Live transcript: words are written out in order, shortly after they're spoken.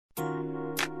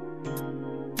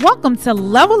Welcome to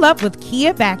Level Up with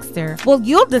Kia Baxter. Well,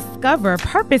 you'll discover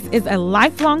purpose is a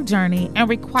lifelong journey and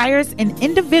requires an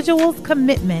individual's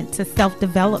commitment to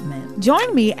self-development.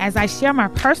 Join me as I share my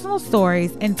personal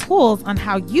stories and tools on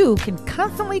how you can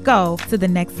constantly go to the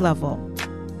next level.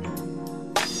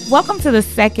 Welcome to the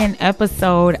second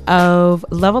episode of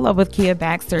Level Up with Kia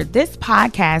Baxter. This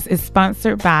podcast is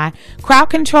sponsored by Crowd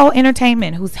Control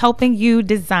Entertainment, who's helping you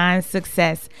design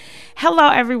success. Hello,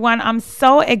 everyone. I'm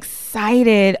so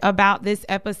excited about this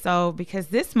episode because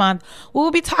this month we'll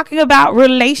be talking about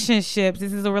relationships.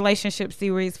 This is a relationship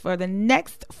series for the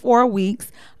next 4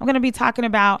 weeks. I'm going to be talking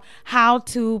about how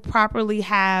to properly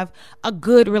have a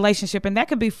good relationship, and that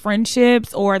could be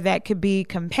friendships or that could be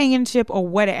companionship or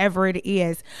whatever it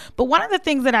is. But one of the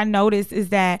things that I noticed is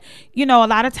that, a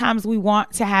lot of times we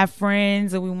want to have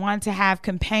friends and we want to have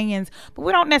companions, but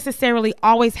we don't necessarily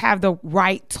always have the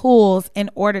right tools in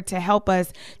order to help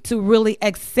us to really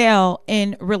excel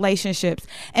in relationships.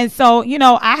 And so,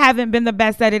 I haven't been the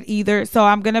best at it either. So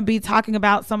I'm going to be talking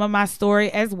about some of my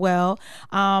story as well.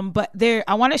 But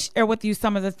I want to share with you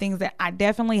some of the things that I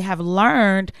definitely have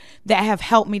learned that have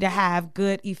helped me to have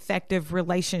good, effective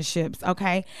relationships.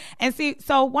 Okay. And see,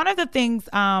 so one of the things,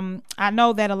 I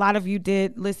know that a lot of you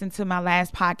did listen to my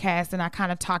last podcast, and I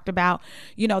kind of talked about,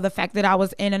 the fact that I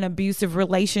was in an abusive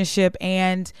relationship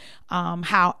and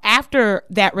how after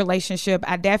that relationship,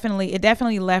 it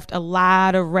definitely left a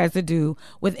lot of residue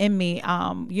within me.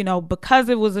 Because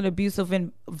it was an abusive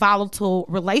and volatile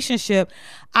relationship,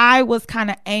 I was kind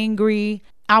of angry.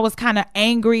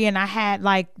 And I had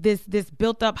like this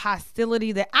built up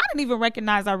hostility that I didn't even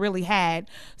recognize I really had.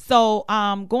 So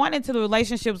going into the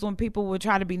relationships, when people would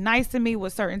try to be nice to me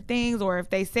with certain things, or if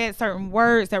they said certain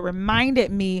words that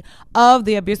reminded me of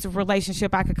the abusive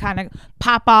relationship, I could kind of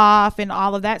pop off and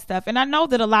all of that stuff. And I know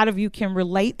that a lot of you can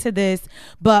relate to this,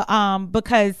 but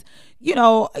because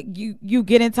you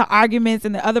get into arguments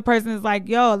and the other person is like,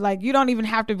 yo, like we don't even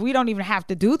have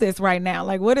to do this right now.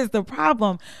 Like, what is the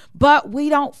problem? But we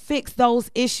don't fix those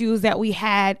issues that we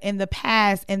had in the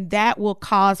past, and that will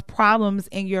cause problems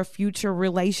in your future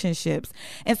relationships.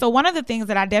 And so one of the things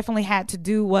that I definitely had to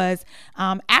do was,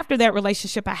 after that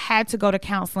relationship, I had to go to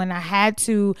counseling. I had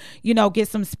to, get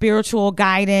some spiritual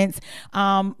guidance,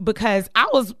 because I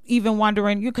was even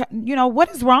wondering, what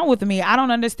is wrong with me? I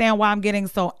don't understand why I'm getting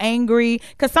so angry.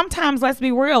 Because sometimes, let's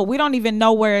be real, we don't even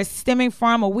know where it's stemming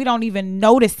from, or we don't even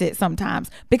notice it sometimes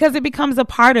because it becomes a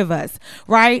part of us,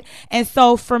 right? And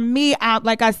so for me,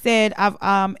 like I said, I've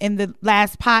in the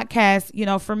last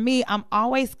podcast, for me, I'm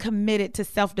always committed to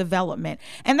self-development.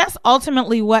 And that's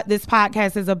ultimately what this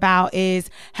podcast is about, is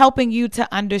helping you to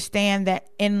understand that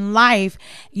in life,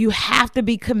 you have to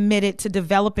be committed to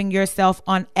developing yourself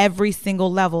on every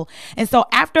single level. And so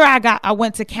after I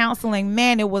went to counseling,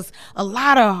 man, it was a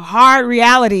lot of hard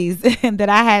realities that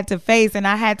I had to face, and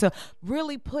I had to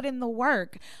really put in the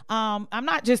work. I'm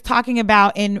not just talking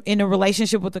about in a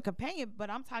relationship with a companion, but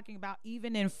I'm talking about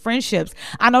even in friendships.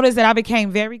 I noticed that I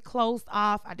became very closed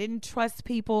off. I didn't trust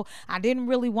people. I didn't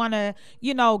really want to,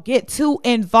 get too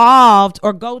involved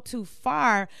or go too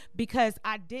far, because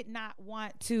I did not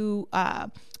want to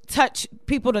touch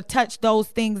those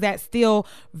things that still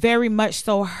very much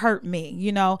so hurt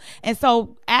me, And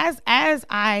so as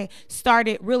I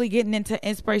started really getting into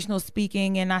inspirational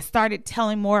speaking, and I started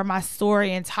telling more of my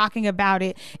story and talking about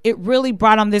it, it really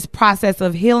brought on this process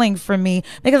of healing for me,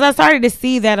 because I started to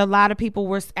see that a lot of people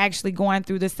were actually going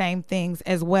through the same things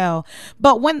as well.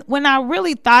 But when I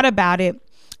really thought about it,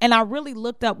 and I really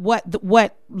looked up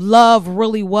what love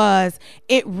really was,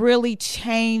 it really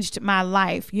changed my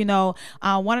life.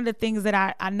 One of the things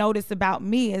that I noticed about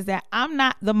me is that I'm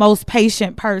not the most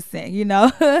patient person,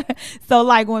 So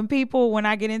like when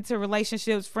I get into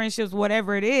relationships, friendships,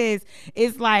 whatever it is,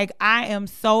 it's like I am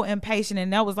so impatient.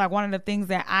 And that was like one of the things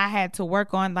that I had to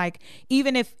work on. Like,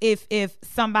 even if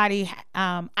somebody,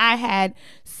 I had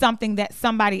something that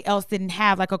somebody else didn't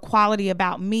have, like a quality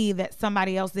about me that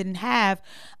somebody else didn't have,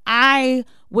 I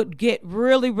would get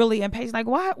really, really impatient. Like,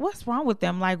 what's wrong with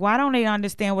them? Like, why don't they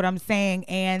understand what I'm saying?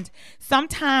 And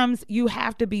sometimes you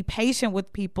have to be patient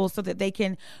with people so that they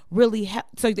can really help,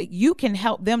 so that you can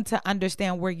help them to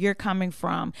understand where you're coming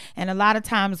from. And a lot of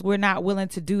times we're not willing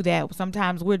to do that.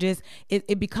 Sometimes we're just,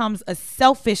 it becomes a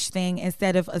selfish thing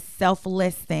instead of a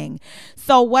selfless thing.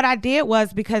 So what I did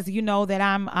was, because that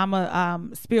I'm a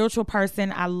spiritual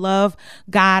person. I love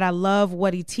God. I love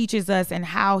what he teaches us and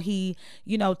how he,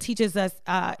 teaches us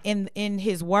in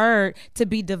his word to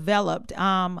be developed.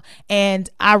 And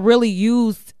I really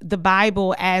used the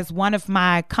Bible as one of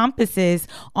my compasses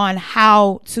on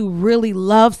how to really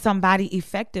love somebody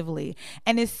effectively.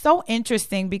 And it's so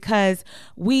interesting because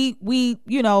we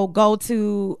go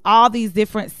to all these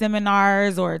different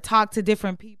seminars or talk to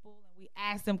different people,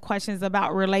 ask them questions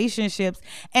about relationships,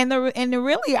 and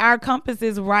really our compass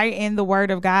is right in the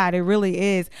word of God. It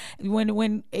really is.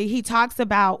 When he talks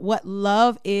about what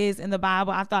love is in the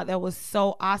Bible, I thought that was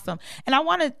so awesome. And I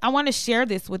want to share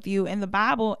this with you. In the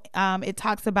Bible, it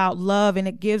talks about love, and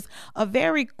it gives a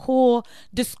very cool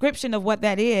description of what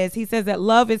that is. He says that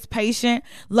love is patient,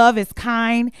 love is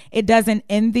kind, it doesn't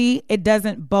envy, it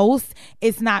doesn't boast,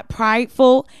 it's not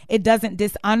prideful, it doesn't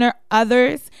dishonor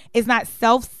others, it's not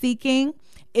self-seeking,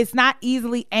 it's not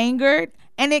easily angered,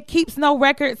 and it keeps no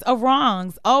records of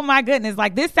wrongs. Oh my goodness.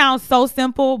 Like, this sounds so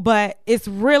simple, but it's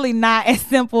really not as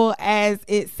simple as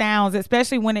it sounds,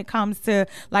 especially when it comes to,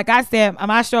 like I said,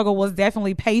 my struggle was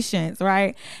definitely patience,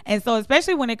 right? And so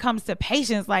especially when it comes to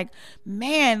patience, like,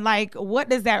 man, like, what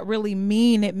does that really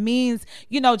mean? It means,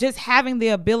 just having the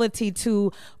ability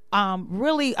to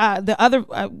the other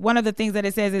one of the things that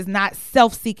it says is not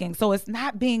self-seeking. So it's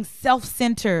not being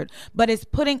self-centered, but it's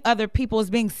putting other people, it's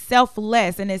being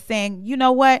selfless, and it's saying, you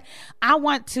know what, I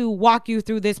want to walk you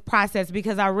through this process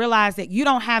because I realize that you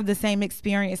don't have the same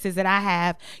experiences that I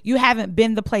have. You haven't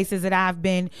been the places that I've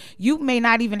been. You may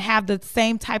not even have the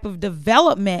same type of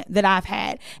development that I've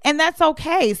had, and that's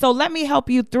okay. So let me help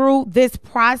you through this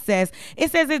process.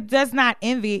 It says it does not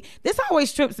envy. This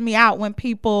always trips me out when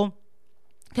people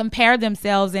compare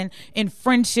themselves in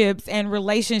friendships and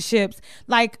relationships.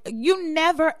 Like, you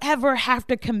never ever have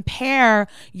to compare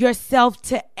yourself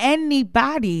to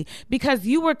anybody because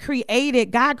you were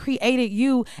created. God created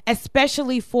you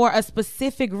especially for a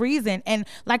specific reason. And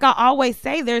like I always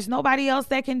say, there's nobody else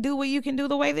that can do what you can do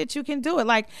the way that you can do it.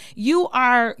 Like, you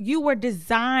were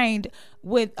designed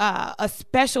with a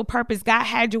special purpose. God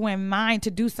had you in mind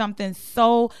to do something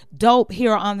so dope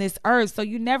here on this earth. So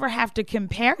you never have to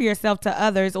compare yourself to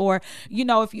others, or,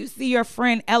 if you see your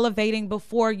friend elevating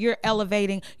before you're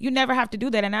elevating, you never have to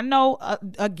do that. And I know,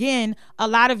 again, a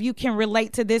lot of you can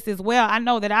relate to this as well. I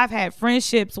know that I've had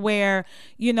friendships where,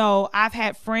 I've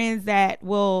had friends that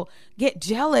will get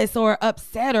jealous or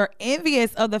upset or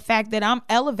envious of the fact that I'm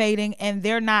elevating and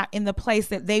they're not in the place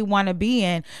that they want to be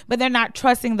in, but they're not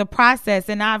trusting the process.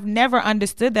 And I've never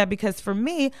understood that, because for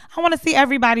me, I want to see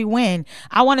everybody win.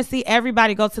 I want to see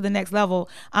everybody go to the next level.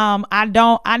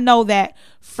 I know that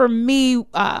for me,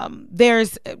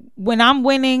 when I'm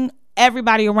winning,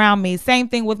 everybody around me. Same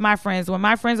thing with my friends. When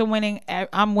my friends are winning,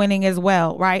 I'm winning as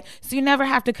well, right? So you never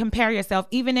have to compare yourself.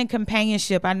 Even in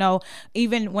companionship, I know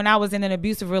even when I was in an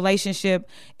abusive relationship,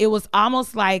 it was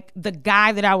almost like the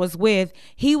guy that I was with,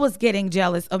 he was getting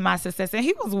jealous of my success, and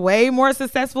he was way more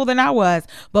successful than I was.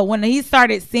 But when he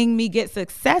started seeing me get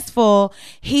successful,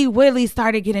 he really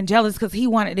started getting jealous because he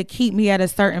wanted to keep me at a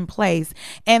certain place.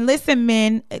 And listen,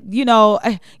 men, listen,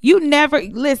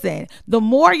 the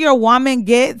more your woman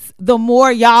gets, the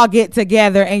more y'all get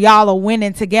together and y'all are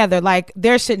winning together. Like,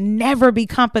 there should never be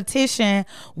competition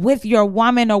with your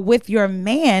woman or with your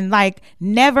man. Like,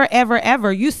 never, ever,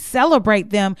 ever. You celebrate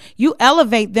them, you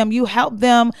elevate them, you help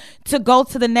them to go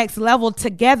to the next level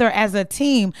together as a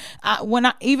team.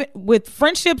 Even with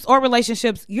friendships or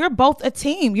relationships, you're both a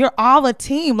team. You're all a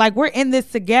team. Like, we're in this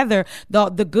together.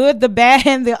 The good, the bad,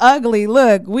 and the ugly.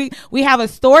 Look, we have a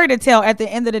story to tell at the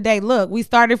end of the day. Look, we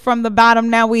started from the bottom,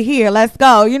 now we're here. Let's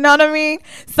go. You know what I mean?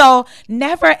 So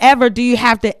never ever do you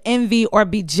have to envy or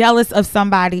be jealous of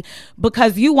somebody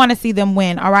because you want to see them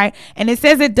win. All right. And it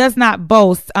says it does not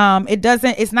boast.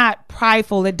 It's not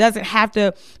prideful. It doesn't have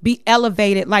to be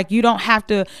elevated. Like, you don't have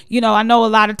to, I know a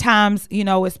lot of times,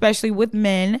 especially with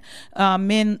men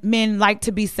like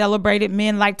to be celebrated.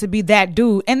 Men like to be that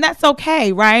dude, and that's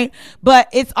okay. Right. But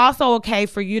it's also okay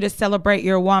for you to celebrate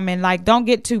your woman. Like, don't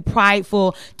get too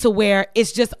prideful to where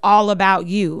it's just all about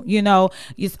you.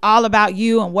 It's all about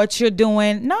you and what you're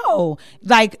doing. No,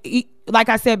 like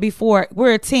I said before,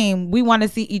 we're a team. We want to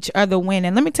see each other win.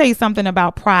 And let me tell you something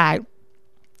about pride.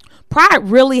 Pride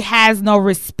really has no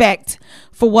respect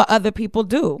for what other people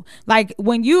do. Like,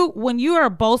 when you are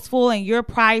boastful and you're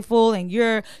prideful and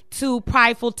you're too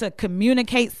prideful to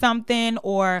communicate something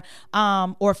or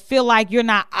feel like you're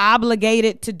not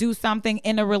obligated to do something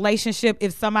in a relationship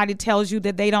if somebody tells you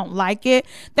that they don't like it,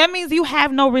 that means you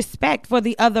have no respect for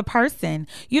the other person.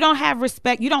 You don't have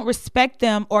respect. You don't respect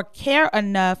them or care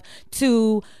enough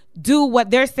to do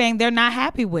what they're saying they're not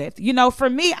happy with. For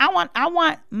me, I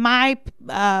want my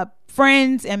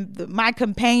friends and my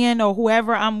companion or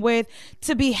whoever I'm with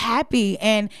to be happy.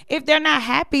 And if they're not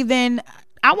happy, then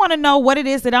I want to know what it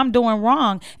is that I'm doing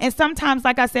wrong. And sometimes,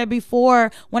 like I said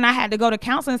before, when I had to go to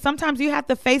counseling, sometimes you have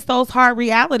to face those hard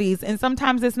realities. And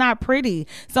sometimes it's not pretty.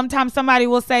 Sometimes somebody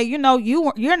will say, you're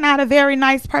not a very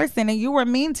nice person and you were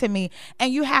mean to me.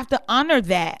 And you have to honor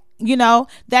that.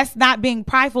 That's not being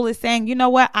prideful. It's saying, you know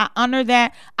what? I honor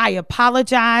that. I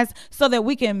apologize so that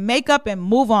we can make up and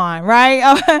move on.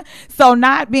 Right. So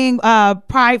not being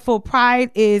prideful.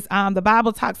 Pride is the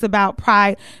Bible talks about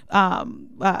pride.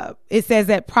 It says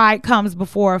that pride comes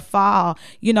before a fall.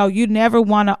 You never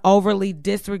want to overly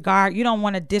disregard. You don't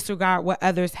want to disregard what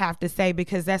others have to say,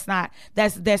 because that's not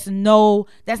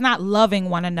loving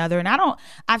one another. And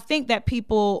I think that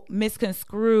people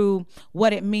misconstrue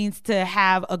what it means to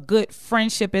have a good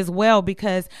friendship as well,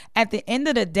 because at the end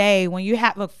of the day, when you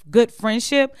have a good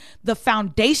friendship, the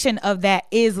foundation of that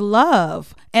is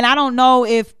love. And I don't know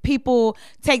if people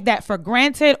take that for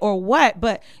granted or what,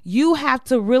 but you have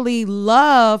to really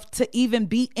love to even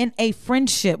be in a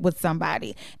friendship with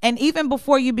somebody. And even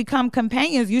before you become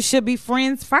companions, you should be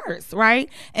friends first, right?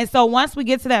 And so once we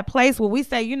get to that place where we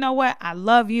say, you know what, I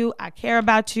love you, I care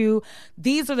about you,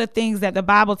 these are the things that the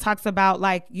Bible talks about,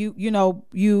 like you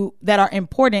that are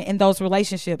important in those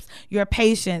relationships. Your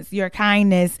patience, your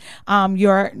kindness,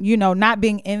 your not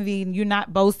being envied, you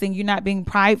not boasting, you not being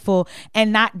prideful,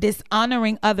 and not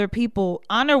dishonoring other people.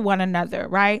 Honor one another,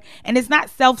 right? And it's not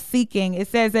self-seeking. It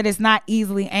says that it's not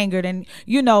easily angered, and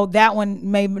that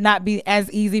one may not be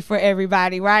as easy for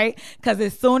everybody, right? Because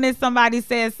as soon as somebody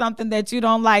says something that you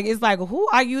don't like, it's like, who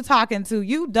are you talking to?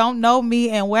 You don't know me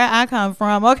and where I come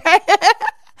from, okay?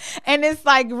 And it's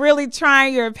like really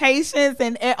trying your patience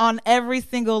and on every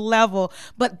single level.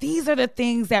 But these are the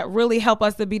things that really help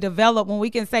us to be developed, when we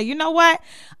can say, you know what,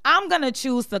 I'm going to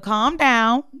choose to calm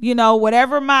down,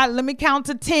 let me count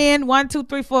to 10, 1, 2,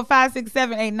 3, 4, 5, 6,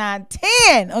 7, 8, 9,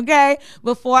 10. Okay.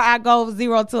 Before I go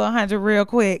 0 to 100 real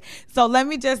quick. So let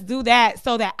me just do that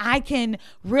so that I can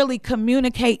really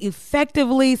communicate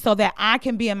effectively, so that I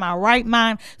can be in my right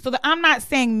mind, so that I'm not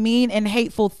saying mean and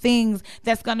hateful things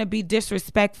that's going to be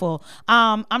disrespectful.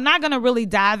 I'm not going to really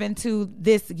dive into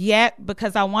this yet,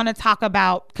 because I want to talk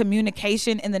about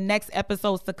communication in the next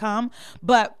episodes to come.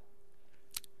 But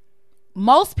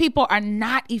most people are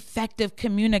not effective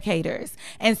communicators.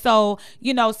 And so,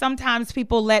 sometimes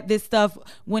people let this stuff,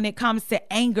 when it comes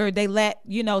to anger, they let,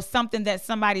 something that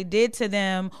somebody did to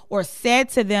them or said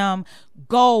to them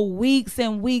go weeks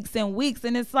and weeks and weeks.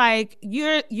 And it's like,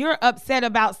 you're upset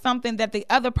about something that the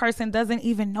other person doesn't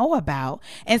even know about.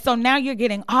 And so now you're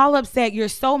getting all upset. You're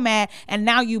so mad. And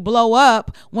now you blow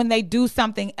up when they do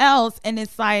something else. And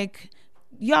it's like,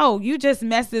 yo, you just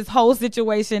messed this whole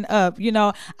situation up.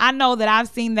 I know that I've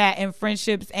seen that in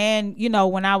friendships, and,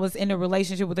 when I was in a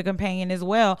relationship with a companion as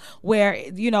well, where,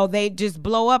 they just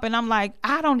blow up, and I'm like,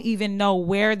 I don't even know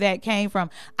where that came from.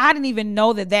 I didn't even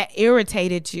know that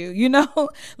irritated you,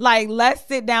 like, let's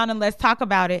sit down and let's talk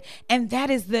about it. And that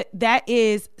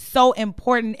is so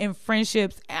important in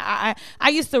friendships. I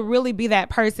used to really be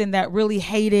that person that really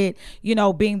hated,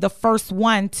 being the first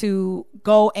one to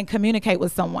go and communicate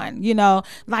with someone,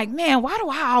 like, man, why do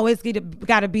I always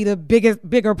got to be the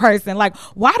bigger person? Like,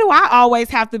 why do I always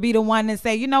have to be the one to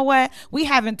say, you know what, we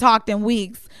haven't talked in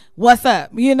weeks. What's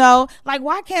up? Like,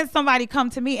 why can't somebody come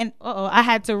to me? And I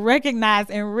had to recognize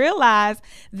and realize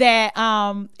that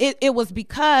it was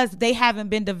because they haven't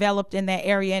been developed in that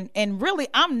area. And really,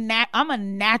 I'm a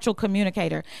natural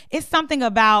communicator. It's something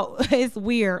about, it's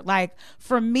weird. Like,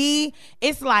 for me,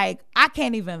 it's like I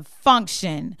can't even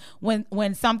function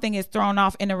when something is thrown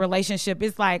off in a relationship.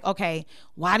 It's like, okay,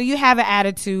 why do you have an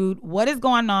attitude? What is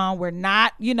going on? We're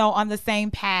not, on the same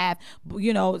path.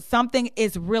 Something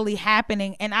is really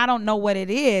happening, and I don't know what it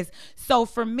is. So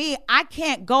for me,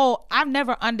 I've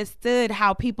never understood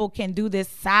how people can do this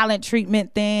silent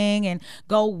treatment thing and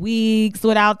go weeks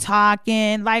without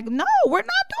talking. Like, no, we're not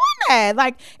doing that.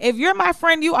 Like, if you're my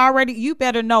friend, you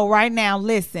better know right now,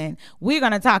 listen, we're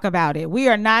going to talk about it. We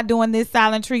are not doing this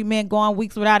silent treatment, going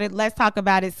weeks without it. Let's talk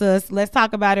about it, sis. Let's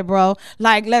talk about it, bro.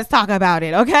 Like, let's talk about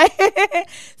it. Okay.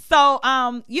 So,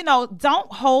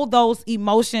 don't hold those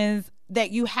emotions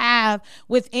that you have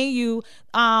within you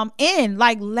let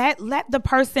the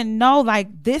person know,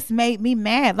 like, this made me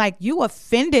mad, like, you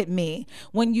offended me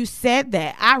when you said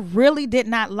that. I really did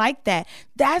not like that.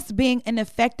 That's being an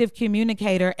effective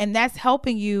communicator, and that's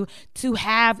helping you to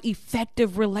have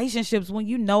effective relationships, when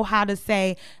you know how to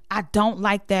say, I don't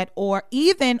like that, or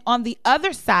even on the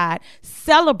other side,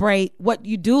 celebrate what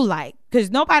you do like. because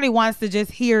nobody wants to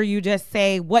just hear you just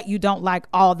say what you don't like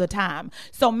all the time.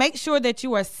 So make sure that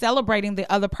you are celebrating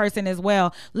the other person as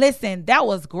well. Listen, that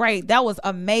was great. That was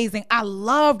amazing. I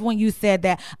loved when you said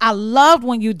that. I loved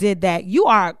when you did that.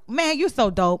 You're so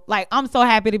dope. Like, I'm so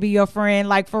happy to be your friend.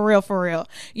 Like, for real, for real.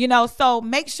 So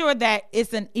make sure that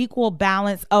it's an equal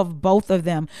balance of both of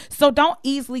them. So don't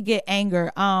easily get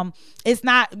anger. It's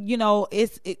not,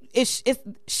 it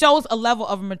shows a level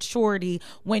of maturity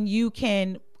when you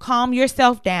can calm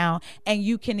yourself down and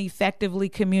you can effectively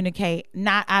communicate,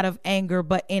 not out of anger,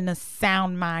 but in a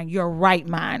sound mind, your right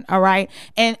mind. All right.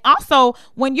 And also,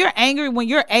 when you're angry,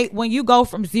 when you go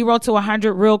from 0 to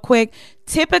 100 real quick,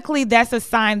 typically that's a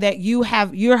sign that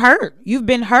you're hurt. You've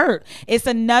been hurt. It's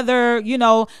another,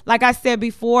 like I said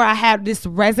before, I have this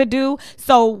residue.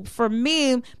 So for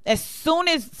me, as soon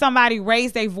as somebody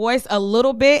raised their voice a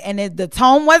little bit and the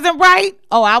tone wasn't right,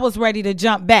 I was ready to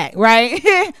jump back, right?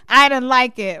 I didn't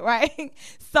like it, right?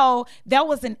 So that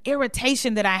was an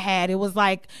irritation that I had. It was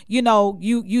like,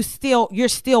 you're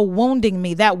still wounding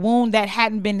me. That wound that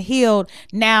hadn't been healed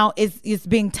now is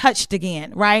being touched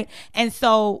again, right? And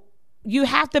so you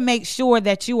have to make sure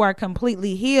that you are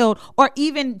completely healed, or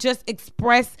even just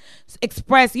express.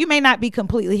 You may not be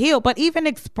completely healed, but even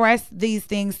express these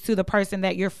things to the person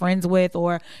that you're friends with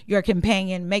or your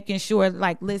companion, making sure,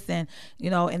 like, listen,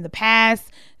 in the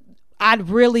past, I'd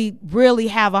really, really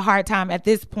have a hard time at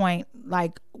this point,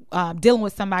 like, dealing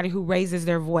with somebody who raises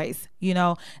their voice.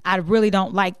 I really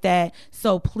don't like that.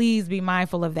 So please be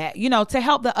mindful of that, to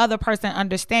help the other person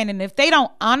understand. And if they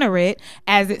don't honor it,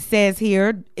 as it says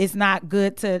here, it's not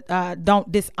good to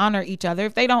don't dishonor each other.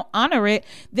 If they don't honor it,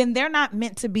 then they're not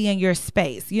meant to be in your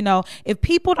space. If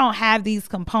people don't have these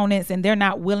components and they're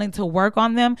not willing to work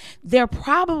on them, they're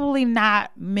probably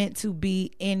not meant to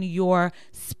be in your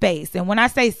space. And when I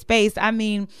say space, I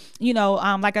mean,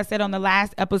 like I said on the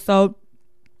last episode,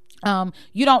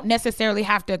 you don't necessarily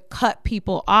have to cut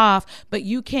people off, but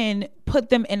you can put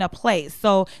them in a place.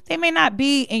 So they may not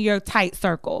be in your tight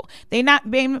circle. They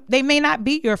may not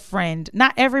be your friend.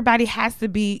 Not everybody has to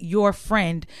be your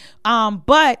friend.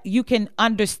 But you can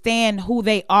understand who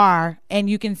they are, and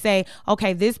you can say,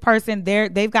 okay, this person,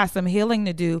 they've got some healing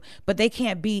to do, but they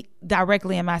can't be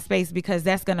directly in my space because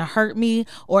that's going to hurt me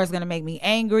or it's going to make me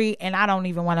angry. And I don't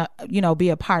even want to, be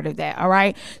a part of that. All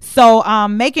right. So,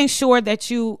 making sure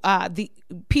that you have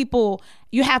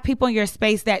people in your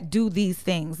space that do these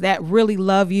things, that really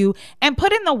love you and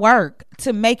put in the work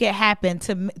to make it happen,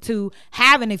 to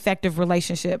have an effective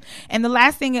relationship. And the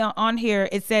last thing on here,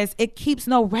 it says it keeps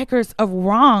no records of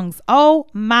wrongs. Oh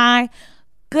my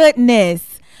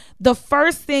goodness. The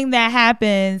first thing that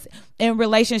happens in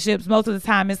relationships most of the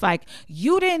time is like,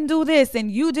 you didn't do this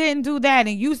and you didn't do that,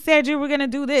 and you said you were going to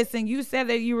do this and you said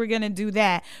that you were going to do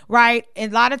that, right?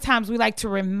 And a lot of times we like to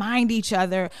remind each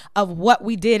other of what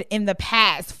we did in the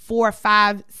past 4,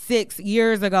 5, 6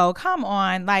 years ago. Come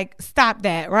on, like, stop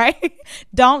that, right?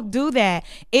 Don't do that.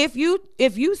 If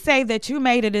you say that you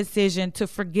made a decision to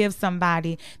forgive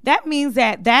somebody, that means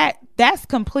that's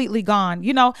completely gone.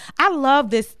 I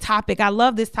love this topic.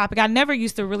 I never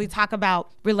used to really talk about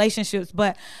relationships,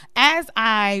 but as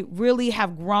I really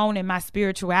have grown in my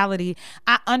spirituality,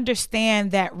 I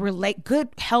understand that good,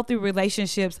 healthy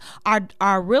relationships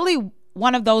are really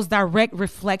one of those direct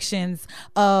reflections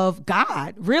of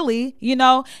God. Really,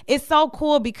 it's so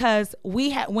cool because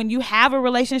when you have a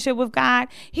relationship with God,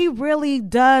 He really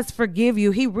does forgive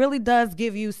you. He really does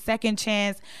give you second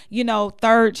chance,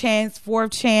 third chance,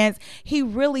 fourth chance. He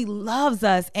really loves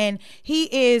us, and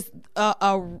He is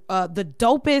the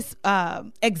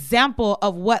dopest example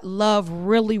of what love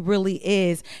really, really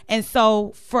is. And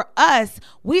so for us,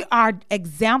 we are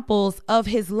examples of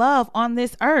His love on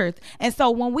this earth. And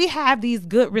so when we have these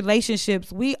good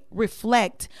relationships, we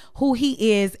reflect who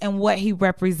He is and what He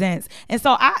represents. And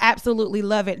so I absolutely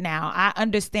love it now. I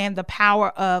understand the power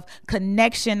of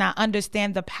connection. I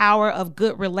understand the power of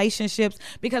good relationships,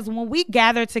 because when we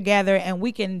gather together and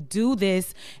we can do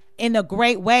this in a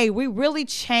great way, we really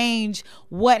change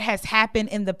what has happened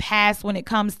in the past when it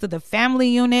comes to the family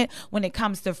unit, when it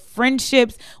comes to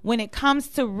friendships, when it comes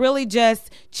to really just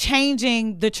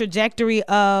changing the trajectory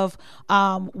of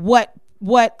what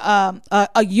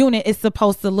a unit is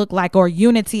supposed to look like, or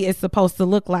unity is supposed to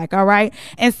look like. All right.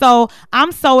 And so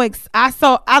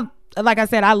like I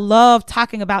said, I love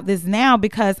talking about this now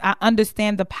because I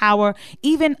understand the power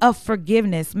even of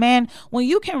forgiveness. Man, when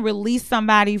you can release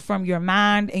somebody from your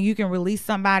mind and you can release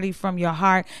somebody from your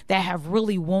heart that have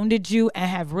really wounded you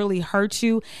and have really hurt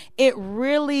you, it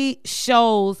really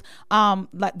shows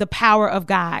like the power of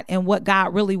God and what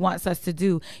God really wants us to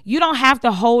do. You don't have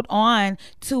to hold on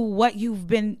to what you've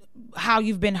been how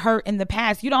you've been hurt in the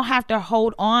past. You don't have to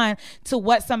hold on to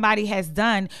what somebody has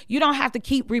done. You don't have to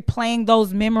keep replaying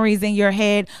those memories in your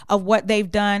head of what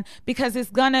they've done, because it's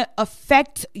going to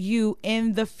affect you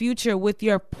in the future with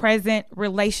your present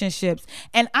relationships.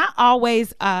 And I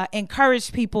always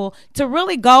encourage people to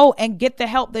really go and get the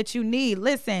help that you need.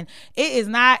 Listen, it is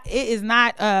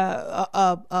not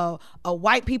a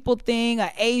white people thing,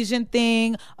 a Asian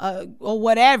thing, or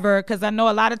whatever, because I know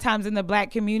a lot of times in the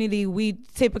Black community, we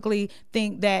typically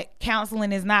think that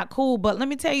counseling is not cool. But let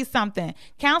me tell you something.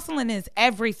 Counseling is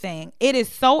everything. It is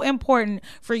so important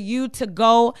for you to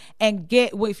go and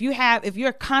get, if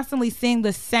you're constantly seeing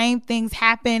the same things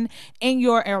happen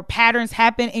or patterns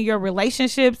happen in your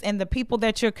relationships and the people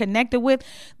that you're connected with,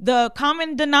 the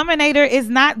common denominator is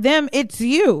not them, it's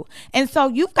you. And so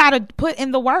you've got to put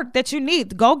in the work that you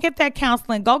need. Go get that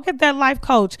counseling, go get that life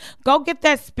coach, go get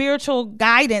that spiritual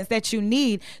guidance that you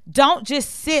need. Don't just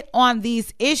sit on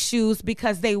these issues,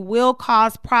 because they will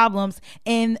cause problems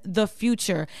in the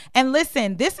future. And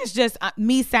listen, this is just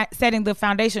me setting the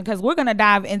foundation, because we're going to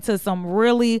dive into some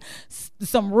real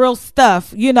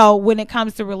stuff, when it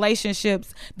comes to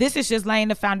relationships. This is just laying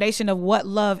the foundation of what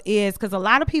love is, because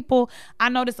I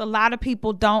notice a lot of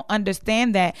people don't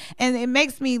understand that. And it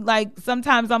makes me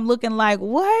sometimes I'm looking like,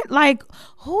 what?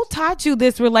 Who taught you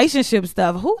this relationship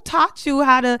stuff? Who taught you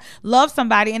how to love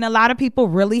somebody? And a lot of people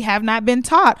really have not been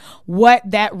taught what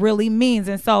that really means.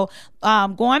 And so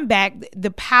going back,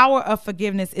 the power of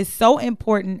forgiveness is so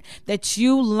important, that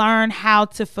you learn how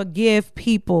to forgive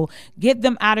people, get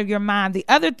them out of your mind. The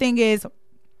other thing is,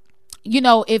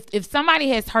 if somebody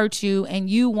has hurt you and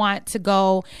you want to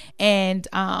go and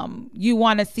you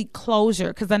want to seek closure,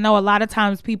 because I know a lot of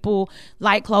times people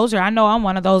like closure. I know I'm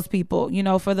one of those people.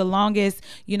 For the longest,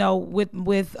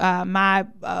 with my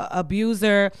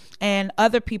abuser and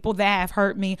other people that have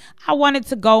hurt me, I wanted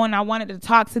to go and I wanted to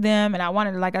talk to them, and I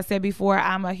wanted, like I said before,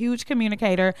 I'm a huge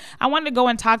communicator. I wanted to go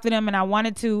and talk to them, and I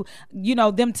wanted to,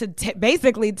 them to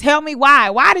basically tell me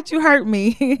why did you hurt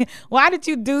me? Why did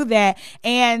you do that?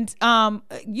 And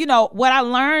what I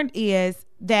learned is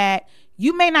that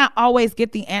you may not always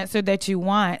get the answer that you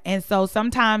want. And so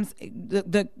sometimes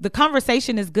the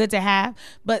conversation is good to have,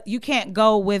 but you can't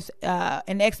go with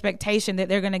an expectation that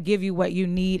they're going to give you what you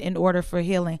need in order for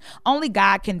healing. Only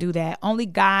God can do that. Only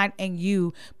God and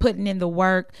you putting in the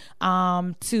work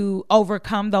to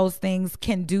overcome those things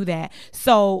can do that.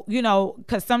 So,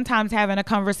 because sometimes having a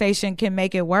conversation can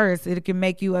make it worse. It can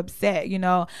make you upset.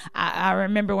 I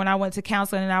remember when I went to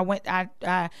counseling and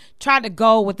I tried to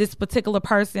go with this particular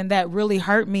person that really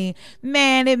hurt me.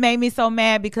 Man, it made me so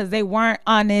mad because they weren't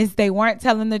honest. They weren't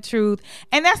telling the truth.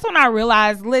 And that's when I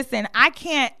realized, listen, I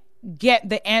can't get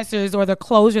the answers or the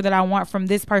closure that I want from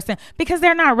this person because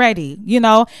they're not ready.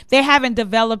 They haven't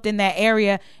developed in that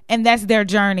area, and that's their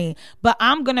journey. But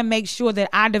I'm going to make sure that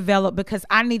I develop, because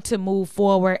I need to move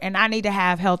forward and I need to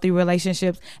have healthy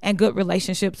relationships and good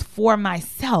relationships for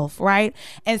myself, right?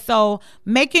 And so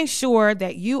making sure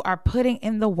that you are putting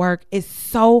in the work is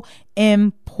so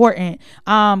important.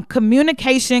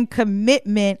 Communication,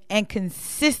 commitment, and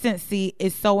consistency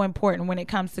is so important when it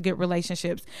comes to good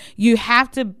relationships. You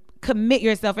have to commit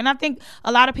yourself. And I think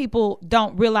a lot of people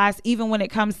don't realize, even when it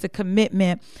comes to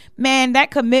commitment, man,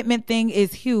 that commitment thing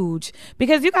is huge,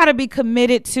 because you got to be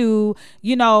committed to,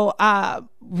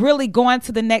 really going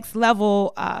to the next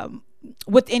level,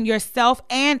 within yourself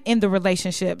and in the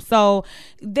relationship. So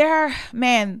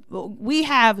we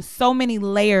have so many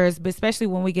layers, but especially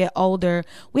when we get older,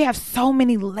 we have so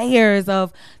many layers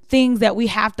of things that we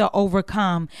have to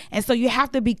overcome. And so you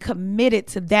have to be committed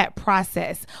to that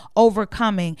process,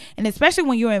 overcoming. And especially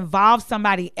when you involve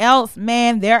somebody else,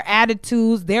 man, their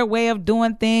attitudes, their way of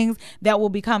doing things that will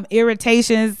become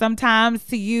irritations sometimes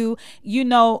to you,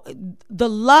 the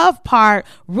love part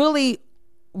really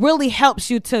helps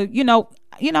you to,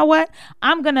 what?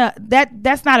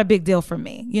 That's not a big deal for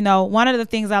me. One of the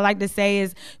things I like to say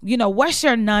is, what's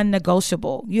your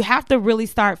non-negotiable? You have to really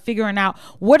start figuring out,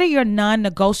 what are your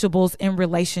non-negotiables in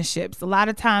relationships? A lot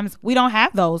of times we don't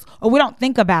have those, or we don't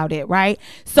think about it, right?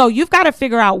 So you've got to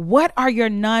figure out, what are your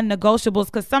non-negotiables?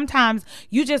 Because sometimes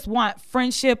you just want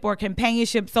friendship or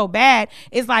companionship so bad.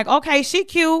 It's like, okay, she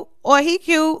cute, or he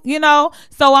cute,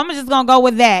 so I'm just gonna go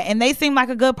with that, and they seem like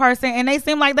a good person, and they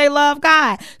seem like they love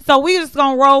God, so we just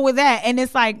gonna roll with that. And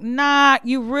it's like, nah,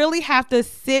 you really have to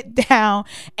sit down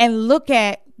and look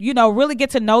at, really get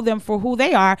to know them for who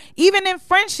they are, even in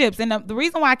friendships. And the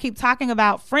reason why I keep talking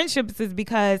about friendships is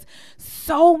because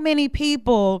so many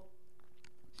people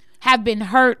have been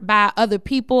hurt by other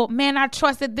people. Man, I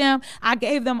trusted them. I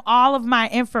gave them all of my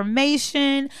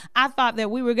information. I thought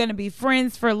that we were going to be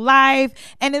friends for life.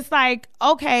 And it's like,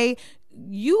 okay,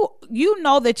 you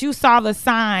know that you saw the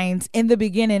signs in the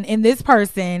beginning in this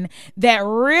person that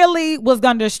really was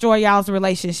going to destroy y'all's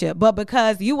relationship, but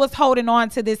because you was holding on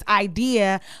to this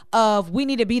idea of we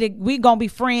gonna be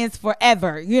friends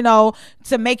forever, you know,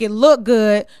 to make it look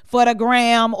good for the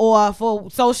gram or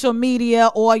for social media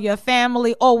or your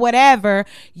family or whatever,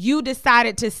 you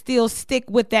decided to still stick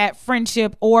with that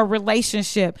friendship or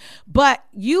relationship. But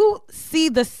you see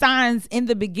the signs in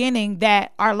the beginning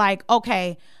that are like,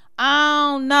 okay,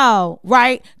 I don't know,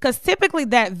 right? Because typically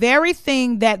that very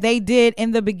thing that they did in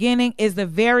the beginning is the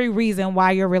very reason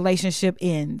why your relationship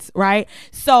ends, right?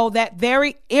 So that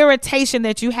very irritation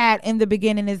that you had in the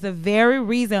beginning is the very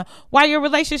reason why your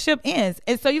relationship ends.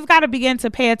 And so you've got to begin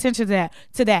to pay attention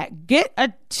to that. Get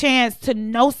a chance to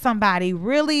know somebody,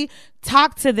 really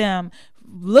talk to them.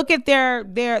 Look at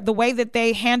the way that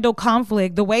they handle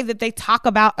conflict, the way that they talk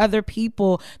about other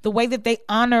people, the way that they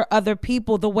honor other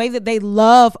people, the way that they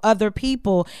love other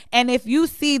people. And if you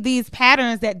see these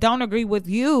patterns that don't agree with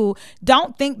you,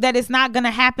 don't think that it's not going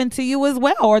to happen to you as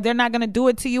well, or they're not going to do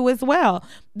it to you as well.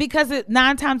 Because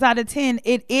 9 times out of 10,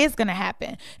 it is going to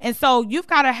happen. And so you've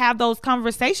got to have those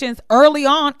conversations early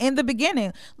on in the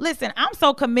beginning. Listen, I'm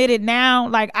so committed now.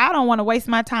 Like, I don't want to waste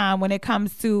my time when it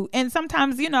comes to, and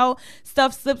sometimes, you know, stuff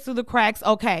slips through the cracks.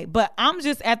 Okay. But I'm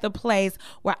just at the place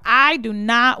where I do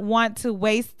not want to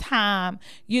waste time,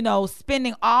 you know,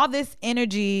 spending all this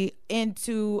energy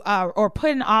into or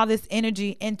putting all this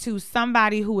energy into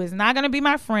somebody who is not going to be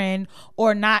my friend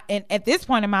or not at this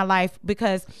point in my life,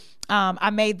 because I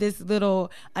made this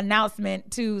little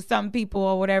announcement to some people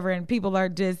or whatever, and people are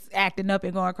just acting up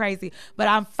and going crazy. But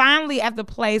I'm finally at the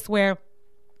place where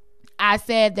I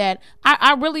said that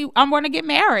I'm going to get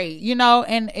married, you know,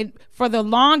 and for the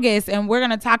longest, and we're going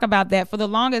to talk about that, for the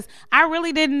longest, I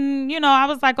really didn't, you know, I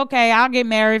was like, okay, I'll get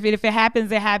married. If it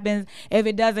happens, it happens. If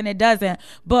it doesn't, it doesn't.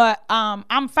 But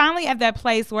I'm finally at that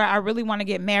place where I really want to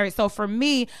get married. So for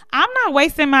me, I'm not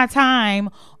wasting my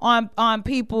time on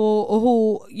people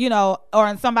who, you know, or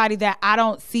on somebody that I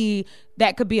don't see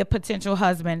that could be a potential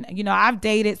husband. You know, I've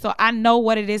dated, so I know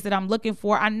what it is that I'm looking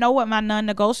for. I know what my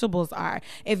non-negotiables are.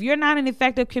 If you're not an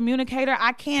effective communicator,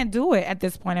 I can't do it at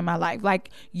this point in my life. Like,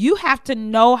 you have to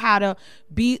know how to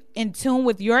be in tune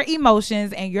with your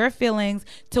emotions and your feelings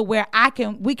to where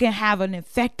we can have an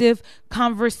effective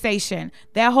conversation.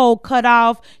 That whole cut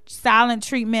off, silent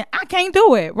treatment, I can't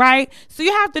do it, right? So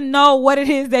you have to know what it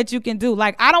is that you can do.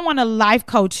 Like, I don't want to life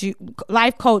coach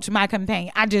my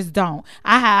companion. I just don't.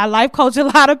 I life coach a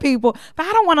lot of people, but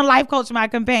I don't want to life coach my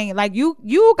companion. Like, you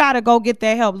got to go get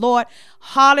that help. Lord,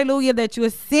 hallelujah, that you are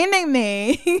sending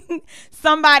me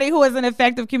somebody who is an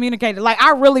effective communicator. Like,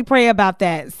 I really pray about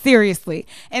that, seriously.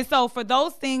 And so for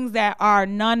those things that are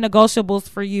non-negotiables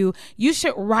for you, you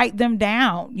should write them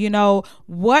down. You know,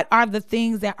 what are the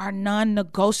things that are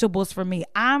non-negotiables for me?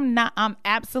 I'm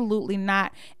absolutely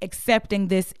not accepting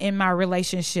this in my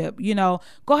relationship. You know,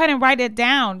 go ahead and write it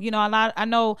down. You know, I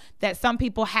know that some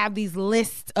people have these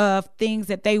lists of things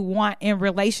that they want in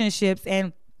relationships,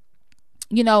 and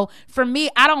you know, for me,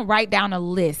 I don't write down a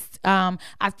list.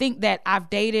 I think that I've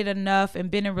dated enough and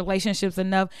been in relationships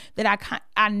enough that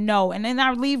I know, and then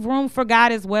I leave room for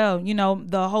God as well. You know,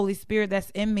 the Holy Spirit that's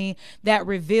in me that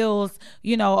reveals,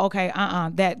 you know, okay,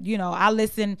 that, you know, I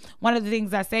listen. One of the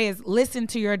things I say is listen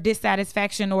to your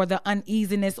dissatisfaction or the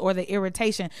uneasiness or the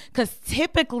irritation, because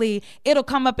typically it'll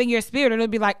come up in your spirit. It'll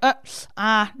be like,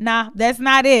 nah, that's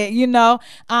not it, you know?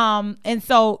 And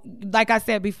so, like I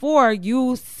said before,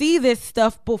 you see this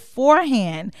stuff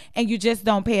beforehand and you just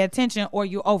don't pay attention, or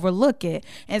you overlook it.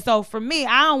 And so for me,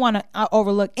 I don't want to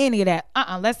overlook any of that.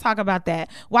 Let's talk about that.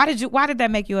 Why did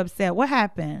that make you upset? What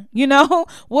happened? You know,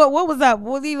 what was up?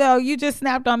 Well, you know, you just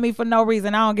snapped on me for no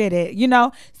reason. I don't get it, you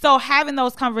know? So having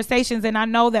those conversations, and I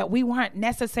know that we weren't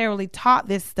necessarily taught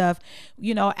this stuff,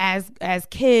 you know, as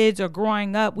kids or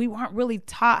growing up, we weren't really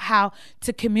taught how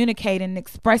to communicate and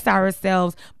express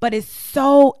ourselves, but it's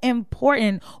so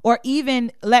important. Or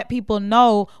even let people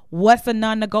know what's a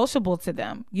non-negotiable to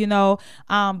them, you know,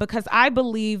 because I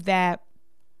believe that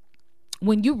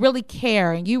when you really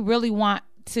care and you really want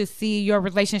to see your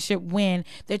relationship win,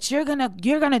 that you're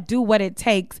gonna do what it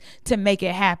takes to make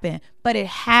it happen. but it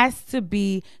has to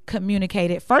be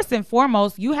communicated. First and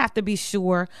foremost, you have to be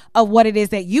sure of what it is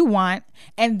that you want,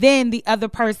 and then the other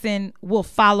person will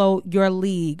follow your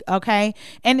lead. Okay.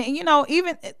 And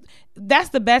even that's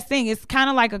the best thing. It's kind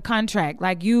of like a contract,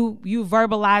 like you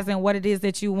verbalizing what it is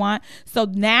that you want. So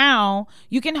now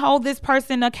you can hold this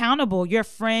person accountable, your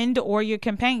friend or your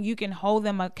companion. You can hold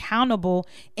them accountable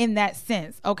in that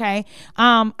sense. Okay.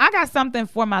 I got something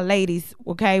for my ladies.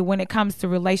 Okay. When it comes to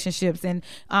relationships, and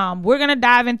we're going to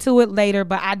dive into it later,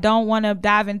 but I don't want to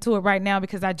dive into it right now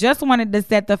because I just wanted to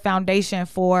set the foundation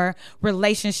for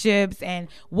relationships and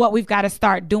what we've got to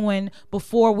start doing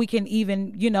before we can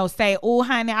even, say, oh,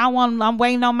 honey, I'm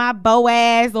waiting on my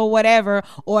Boaz or whatever,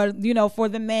 or, for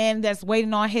the man that's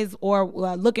waiting on his or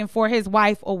looking for his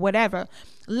wife or whatever.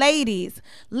 Ladies,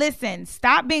 listen,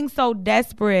 stop being so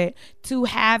desperate to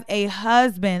have a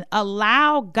husband.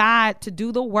 Allow God to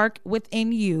do the work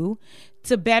within you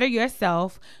to better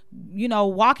yourself.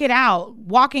 Walk it out,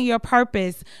 walk in your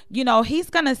purpose. He's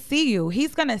going to see you.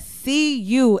 He's going to see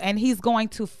you and he's going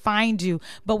to find you.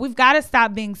 But we've got to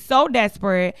stop being so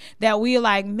desperate that we're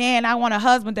like, man, I want a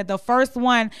husband that the first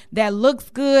one that looks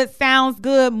good, sounds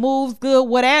good, moves good,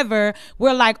 whatever.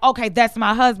 We're like, okay, that's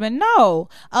my husband. No,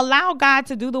 allow God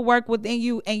to do the work within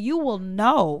you and you will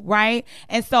know. Right.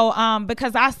 And so,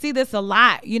 because I see this a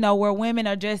lot, where women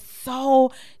are just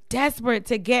so desperate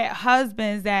to get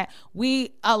husbands that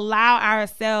we allow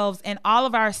ourselves and all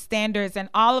of our standards and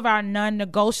all of our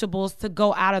non-negotiables to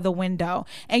go out of the window.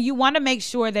 And you want to make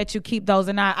sure that you keep those.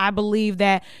 And I believe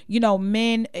that,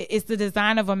 men, it's the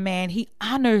design of a man. He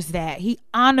honors that. He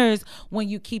honors when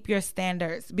you keep your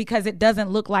standards because it doesn't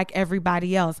look like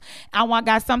everybody else.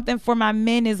 Got something for my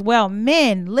men as well.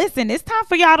 Men, listen, it's time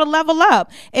for y'all to level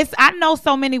up. I know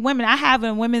so many women. I have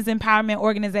a women's empowerment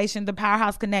organization, the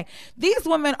Powerhouse Connect. These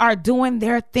women are doing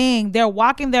their thing. They're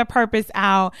walking their purpose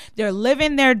out. They're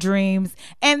living their dreams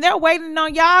and they're waiting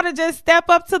on y'all to just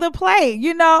step up to the plate.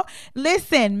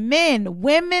 Listen,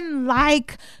 women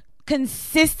like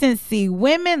consistency.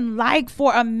 Women like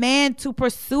for a man to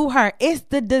pursue her. It's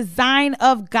the design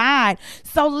of God.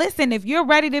 So listen, if you're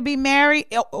ready to be married,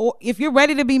 or if you're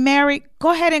ready to be married,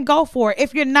 go ahead and go for it.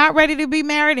 If you're not ready to be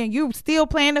married and you still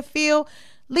playing the field,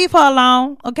 leave her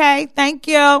alone. Okay. Thank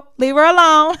you. Leave her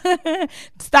alone.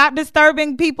 Stop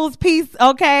disturbing people's peace.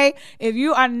 Okay. If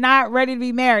you are not ready to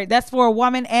be married, that's for a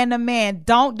woman and a man.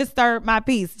 Don't disturb my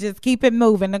peace. Just keep it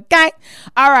moving. Okay.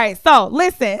 All right. So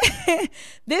listen,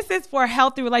 this is for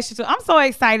healthy relationships. I'm so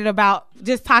excited about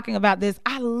just talking about this.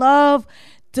 I love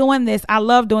doing this. I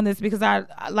love doing this because I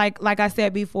like I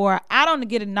said before, I don't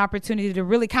get an opportunity to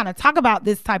really kind of talk about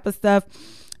this type of stuff.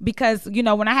 Because,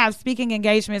 when I have speaking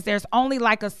engagements, there's only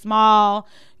like a small,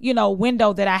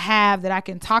 window that I have that I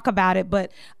can talk about it,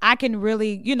 but I can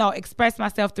really, express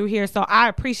myself through here. So I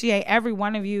appreciate every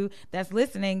one of you that's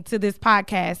listening to this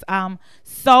podcast. I'm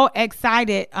so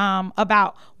excited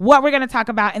about what we're going to talk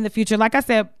about in the future. Like I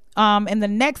said, in the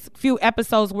next few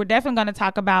episodes, we're definitely going to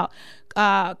talk about,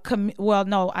 I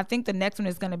think the next one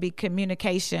is going to be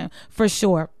communication for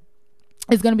sure.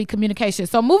 It's going to be communication.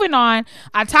 So moving on,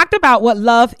 I talked about what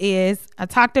love is. I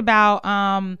talked about,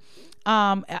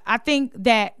 I think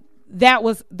that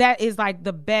is like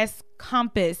the best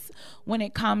compass when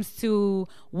it comes to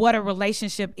what a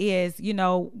relationship is,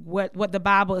 what the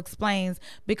Bible explains,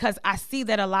 because I see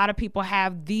that a lot of people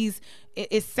have these,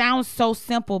 it sounds so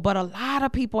simple, but a lot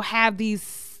of people have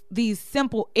these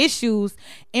simple issues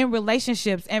in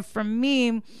relationships. And for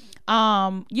me,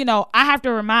 I have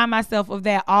to remind myself of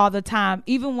that all the time.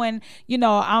 Even when,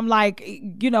 I'm like,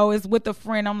 it's with a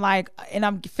friend, I'm like, and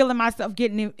I'm feeling myself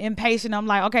getting impatient. I'm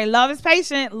like, okay, love is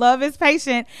patient.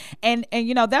 And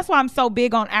that's why I'm so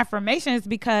big on affirmations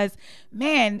because,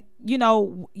 man,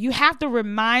 you have to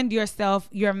remind yourself,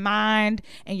 your mind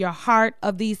and your heart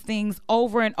of these things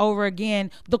over and over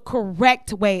again, the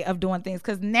correct way of doing things.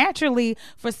 Because naturally,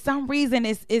 for some reason,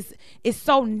 it's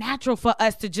so natural for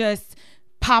us to just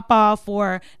pop off,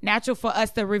 or natural for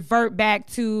us to revert back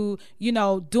to,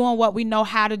 doing what we know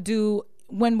how to do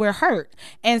when we're hurt.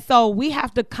 And so we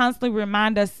have to constantly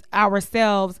remind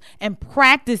ourselves and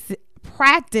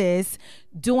practice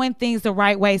doing things the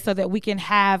right way so that we can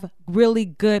have really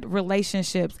good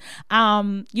relationships.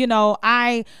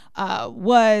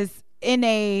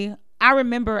 I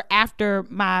remember after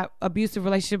my abusive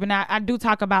relationship, and I do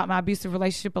talk about my abusive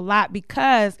relationship a lot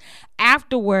because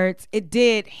afterwards it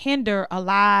did hinder a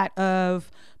lot of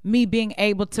me being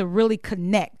able to really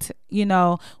connect,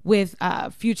 with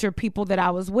future people that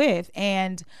I was with.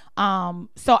 And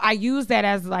so I use that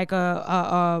as like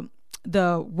the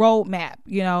roadmap,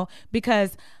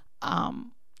 because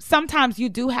sometimes you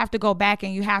do have to go back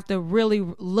and you have to really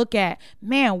look at,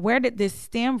 man, where did this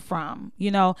stem from?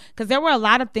 Because there were a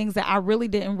lot of things that I really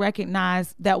didn't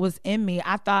recognize that was in me.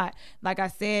 I thought, like I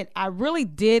said, I really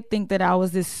did think that I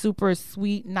was this super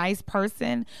sweet, nice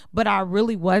person, but I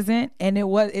really wasn't. And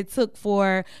it took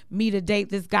for me to date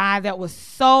this guy that was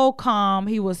so calm.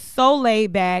 He was so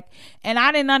laid back. And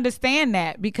I didn't understand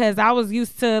that because I was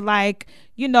used to like,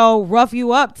 rough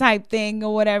you up type thing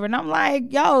or whatever. And I'm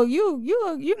like, yo, you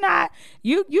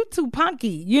too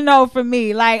punky, for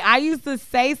me. Like, I used to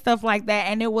say stuff like that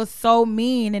and it was so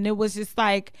mean. And it was just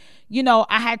like,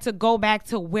 I had to go back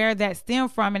to where that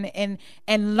stemmed from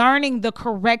and learning the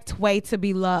correct way to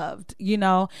be loved,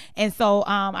 And so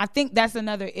I think that's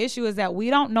another issue, is that we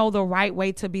don't know the right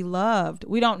way to be loved.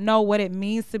 We don't know what it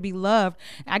means to be loved.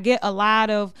 I get a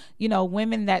lot of,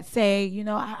 women that say,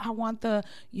 I want the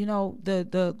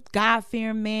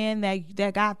God-fearing man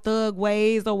that got thug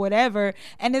ways or whatever.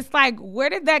 And it's like, where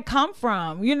did that come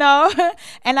from? And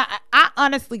I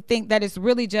honestly think that it's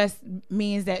really just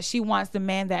means that she wants the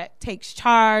man that takes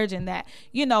charge and that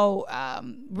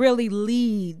really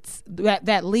leads,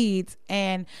 that leads.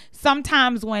 And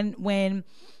sometimes when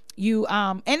you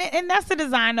and that's the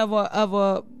design of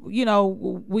a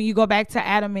when you go back to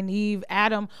Adam and Eve,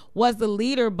 Adam was the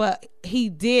leader, but he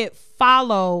did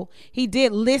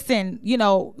listen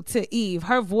to Eve.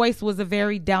 Her voice was a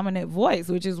very dominant voice,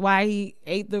 which is why he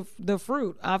ate the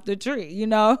fruit off the tree.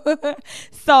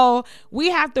 So we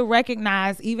have to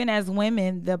recognize, even as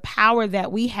women, the power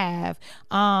that we have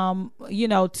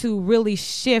to really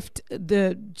change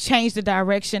the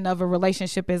direction of a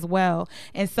relationship as well.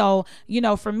 And so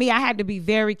for me, I had to be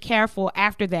very careful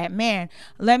after that. Man,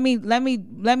 let me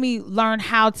learn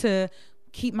how to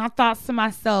keep my thoughts to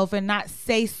myself and not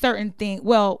say certain things.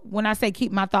 Well, when I say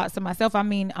keep my thoughts to myself, I'm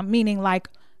meaning like,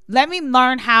 let me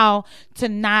learn how to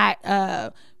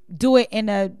not do it in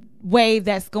a way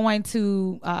that's going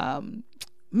to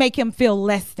make him feel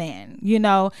less than,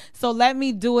 so let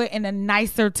me do it in a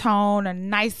nicer tone, a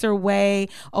nicer way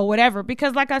or whatever,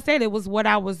 because like I said, it was what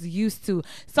I was used to.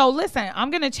 So listen, I'm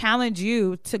going to challenge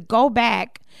you to go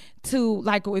back to,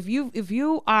 like, if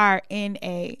you are in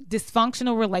a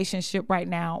dysfunctional relationship right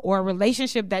now, or a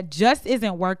relationship that just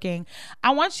isn't working,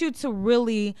 I want you to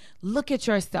really look at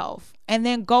yourself and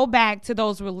then go back to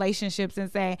those relationships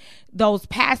and say, those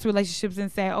past relationships,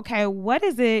 and say, okay, what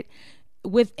is it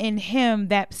within him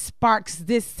that sparks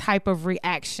this type of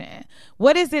reaction?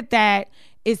 What is it that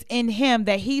is in him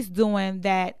that he's doing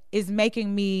that is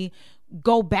making me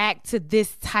go back to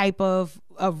this type of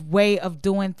way of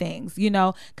doing things,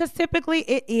 because typically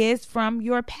it is from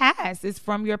your past. It's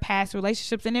from your past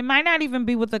relationships. And it might not even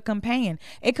be with a companion.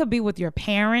 It could be with your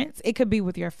parents. It could be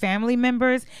with your family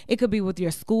members. It could be with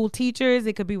your school teachers.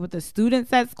 It could be with the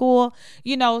students at school.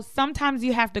 Sometimes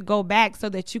you have to go back so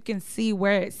that you can see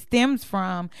where it stems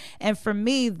from. And for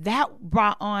me, that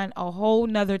brought on a whole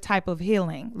nother type of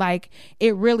healing. Like,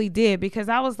 it really did, because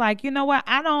I was like, you know what?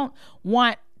 I don't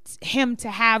want him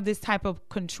to have this type of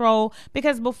control,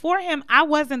 because before him, I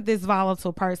wasn't this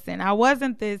volatile person. I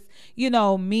wasn't this,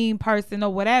 mean person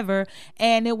or whatever.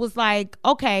 And it was like,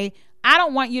 okay, I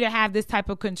don't want you to have this type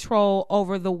of control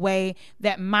over the way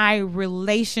that my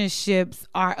relationships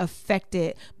are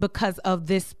affected because of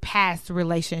this past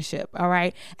relationship. All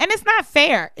right. And it's not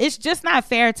fair. It's just not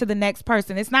fair to the next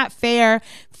person. It's not fair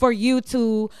for you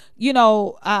to,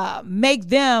 make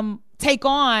them take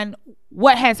on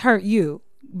what has hurt you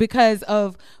because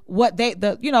of what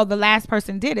the last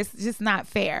person did. It's just not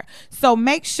fair. So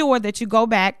make sure that you go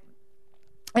back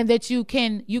and that you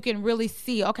can really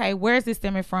see, okay, where is this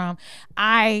stemming from?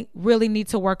 I really need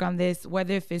to work on this,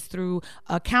 whether if it's through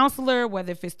a counselor,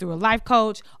 whether if it's through a life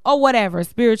coach or whatever,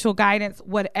 spiritual guidance,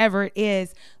 whatever it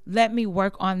is. Let me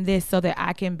work on this so that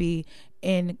I can be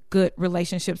in good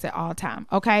relationships at all time.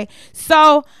 Okay.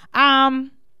 So,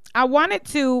 I wanted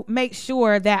to make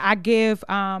sure that I give,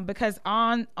 because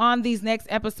on these next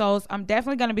episodes, I'm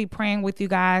definitely going to be praying with you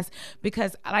guys,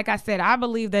 because like I said, I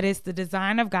believe that it's the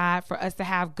design of God for us to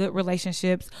have good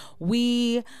relationships.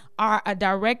 We are a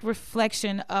direct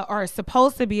reflection, or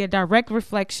supposed to be a direct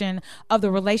reflection of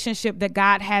the relationship that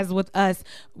God has with us.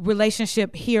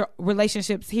 Relationships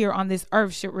here on this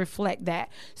earth should reflect that.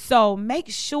 So make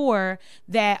sure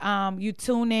that you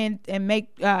tune in and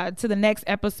make to the next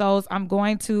episodes. I'm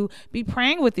going to to be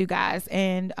praying with you guys,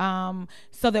 and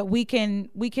so that we can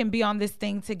be on this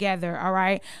thing together. All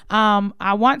right.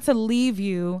 I want to leave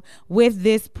you with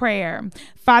this prayer.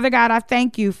 Father God, I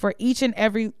thank you for each and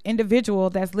every individual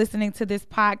that's listening to this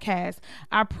podcast.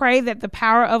 I pray that the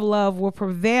power of love will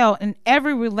prevail in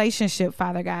every relationship,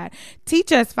 Father God.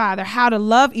 Teach us, Father, how to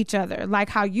love each other like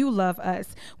how you love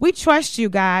us. We trust you,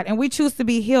 God, and we choose to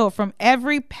be healed from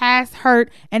every past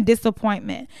hurt and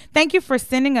disappointment. Thank you for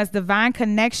sending us divine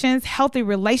connections, healthy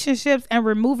relationships, and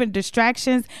removing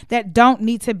distractions that don't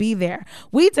need to be there.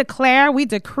 We declare, we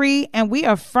decree, and we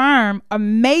affirm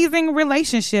amazing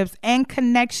relationships and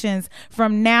connections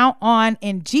from now on,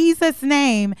 in Jesus'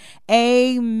 name.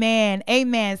 Amen.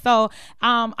 Amen. So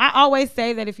I always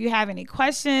say that if you have any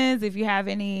questions, if you have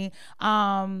any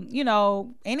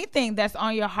anything that's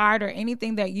on your heart, or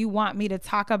anything that you want me to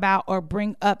talk about or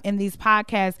bring up in these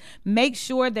podcasts, make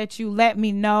sure that you let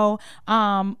me know.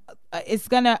 It's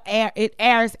gonna air. It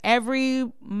airs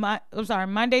every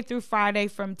Monday through Friday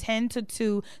from 10 to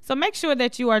 2. So make sure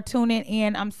that you are tuning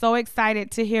in. I'm so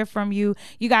excited to hear from you.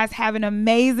 You guys have an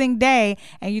amazing day,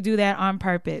 and you do that on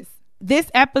purpose. This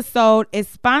episode is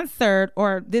sponsored,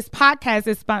 or this podcast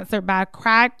is sponsored by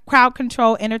Crowd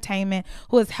Control Entertainment,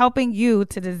 who is helping you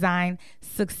to design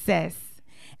success.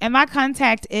 And my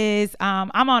contact is,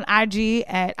 I'm on IG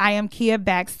at I am Kia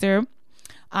Baxter.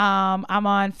 I'm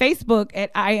on Facebook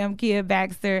at I am Kia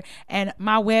Baxter, and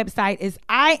my website is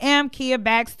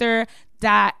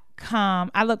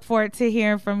iamkiabaxter.com. I look forward to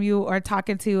hearing from you or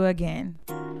talking to you again.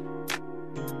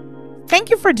 Thank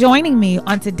you for joining me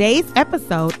on today's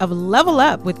episode of Level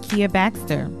Up with Kia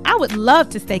Baxter. I would love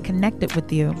to stay connected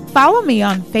with you. Follow me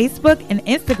on Facebook and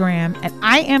Instagram at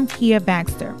I am Kia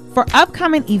Baxter. For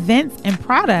upcoming events and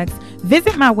products,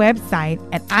 visit my website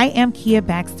at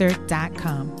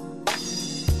iamkiabaxter.com.